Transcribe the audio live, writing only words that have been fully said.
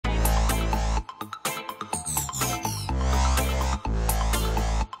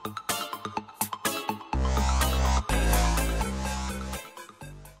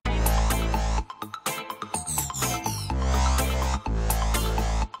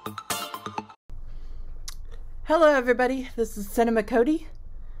Hello everybody, this is Cinema Cody.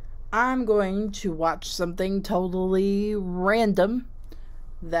 I'm going to watch something totally random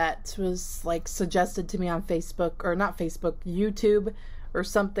that was like suggested to me on Facebook, or not Facebook, YouTube or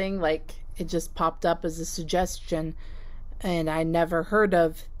something. Like it just popped up as a suggestion and I never heard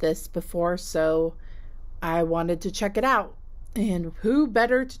of this before, so I wanted to check it out. And who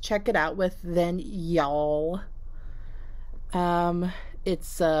better to check it out with than y'all?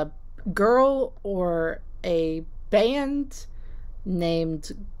 It's a girl or a band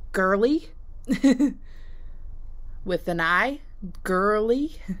named GIRLI with an I,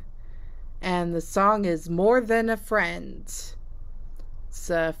 GIRLI, and the song is More Than a Friend. It's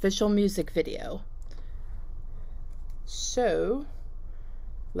an official music video. So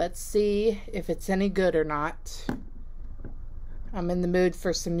let's see if it's any good or not. I'm in the mood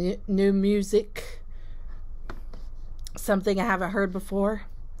for some new music, something I haven't heard before.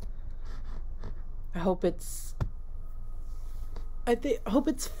 I hope it's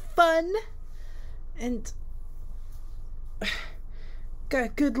fun and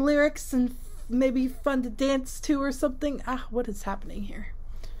got good lyrics and maybe fun to dance to or something. What is happening here?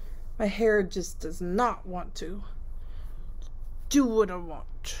 My hair just does not want to do what I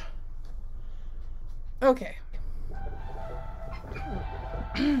want. Okay.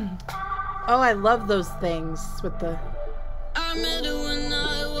 Oh, I love those things with the... I met her when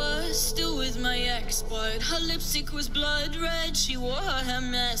I was still with my ex, but her lipstick was blood red, she wore her hair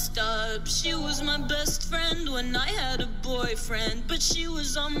messed up. She was my best friend when I had a boyfriend, but she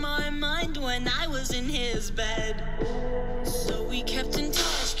was on my mind when I was in his bed. So we kept in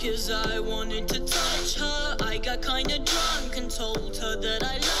touch, cause I wanted to touch her. I got kinda drunk and told her that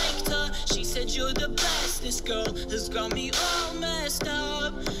I liked her. She said, "You're the best, this girl has got me all messed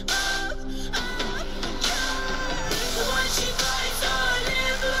up. When she bites her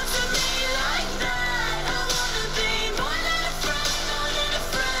lip, looks at me like that. I wanna be more than a friend, more than a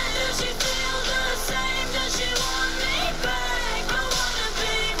friend. Does she feel the same? Does she want me back? I wanna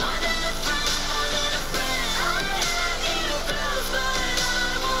be more than a friend, more than a friend. I have you close, but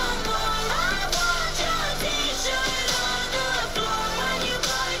I want more. I want your t-shirt on the floor. When you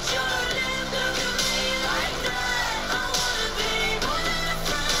bite your lip, look at me like that. I wanna be more than a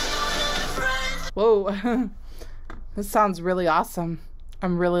friend, more than a friend. Whoa. This sounds really awesome.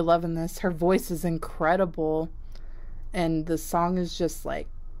 I'm really loving this. Her voice is incredible. And the song is just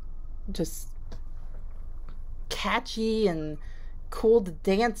catchy and cool to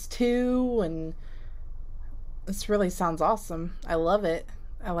dance to. And this really sounds awesome. I love it.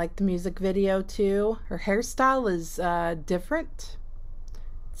 I like the music video too. Her hairstyle is different.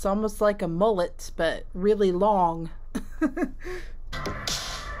 It's almost like a mullet, but really long.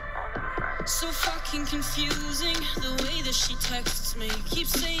 So fucking confusing, the way that she texts me.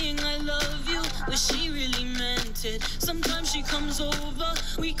 Keeps saying I love you, but she really meant it. Sometimes she comes over,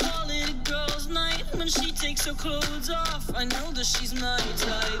 we call it a girls' night. When she takes her clothes off, I know that she's my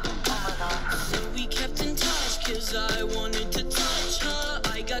type. So we kept in touch, cause I wanted to touch her.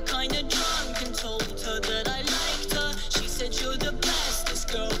 I got kinda drunk and told her that I liked her. She said, "You're the best, this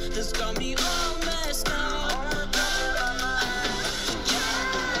girl has got me all messed up.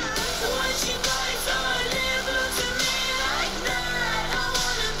 She bites her lip, looks at me like that. I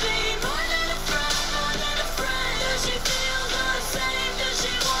wanna be more than a friend, more than a friend. Does she feel the same? Does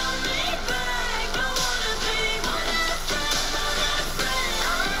she want me back? I wanna be more than a friend, more than a friend.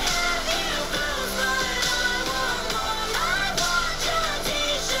 I have you close, but I want more. I want your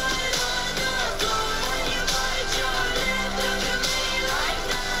t-shirt on the floor. When you bite your lip, look at me like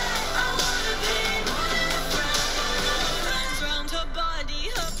that. I wanna be more than a friend, more than a friend. Round her body,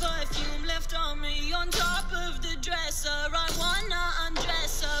 her perfume left on me on top of the dresser. I wanna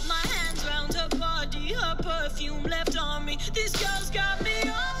undress her. My hands round her body, her perfume left on me. This girl's got me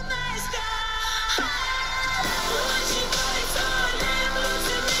all messed up. When she bites her lip, looks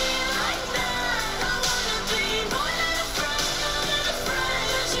at me like that. I wanna be more than a friend, more than a friend.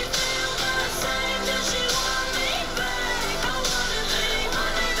 Does she feel the same? Does she want me back? I wanna be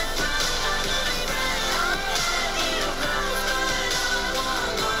more than a friend, more than a friend. I have you close, but I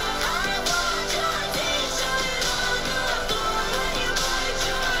want more. I want your t-shirt on the floor. When you bite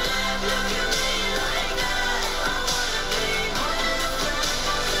your lip, look at me like that. I wanna be more than a friend,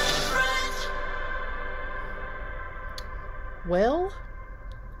 more than a friend. Well,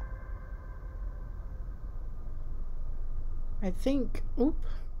 I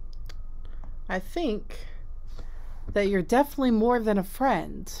think that you're definitely more than a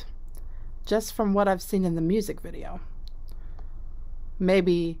friend, just from what I've seen in the music video.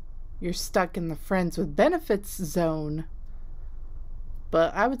 Maybe you're stuck in the friends with benefits zone,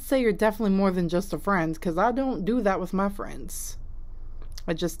 But I would say you're definitely more than just a friend, because I don't do that with my friends.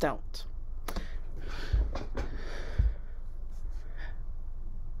 I just don't.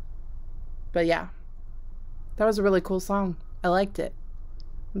 But yeah, that was a really cool song. I liked it.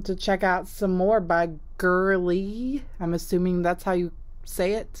 To check out some more by GIRLI. I'm assuming that's how you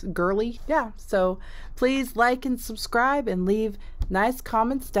say it. GIRLI. Yeah, so please like and subscribe and leave nice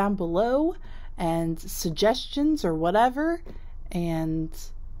comments down below and suggestions or whatever, and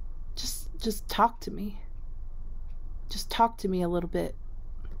just talk to me. Just talk to me a little bit.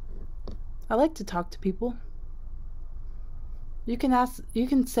 I like to talk to people. You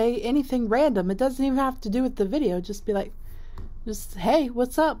can say anything random. It doesn't even have to do with the video. Just be like, hey,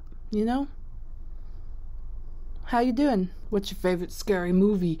 what's up? You know? How you doing? What's your favorite scary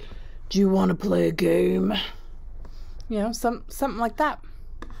movie? Do you want to play a game? You know, something like that.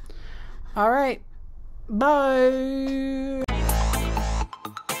 All right. Bye.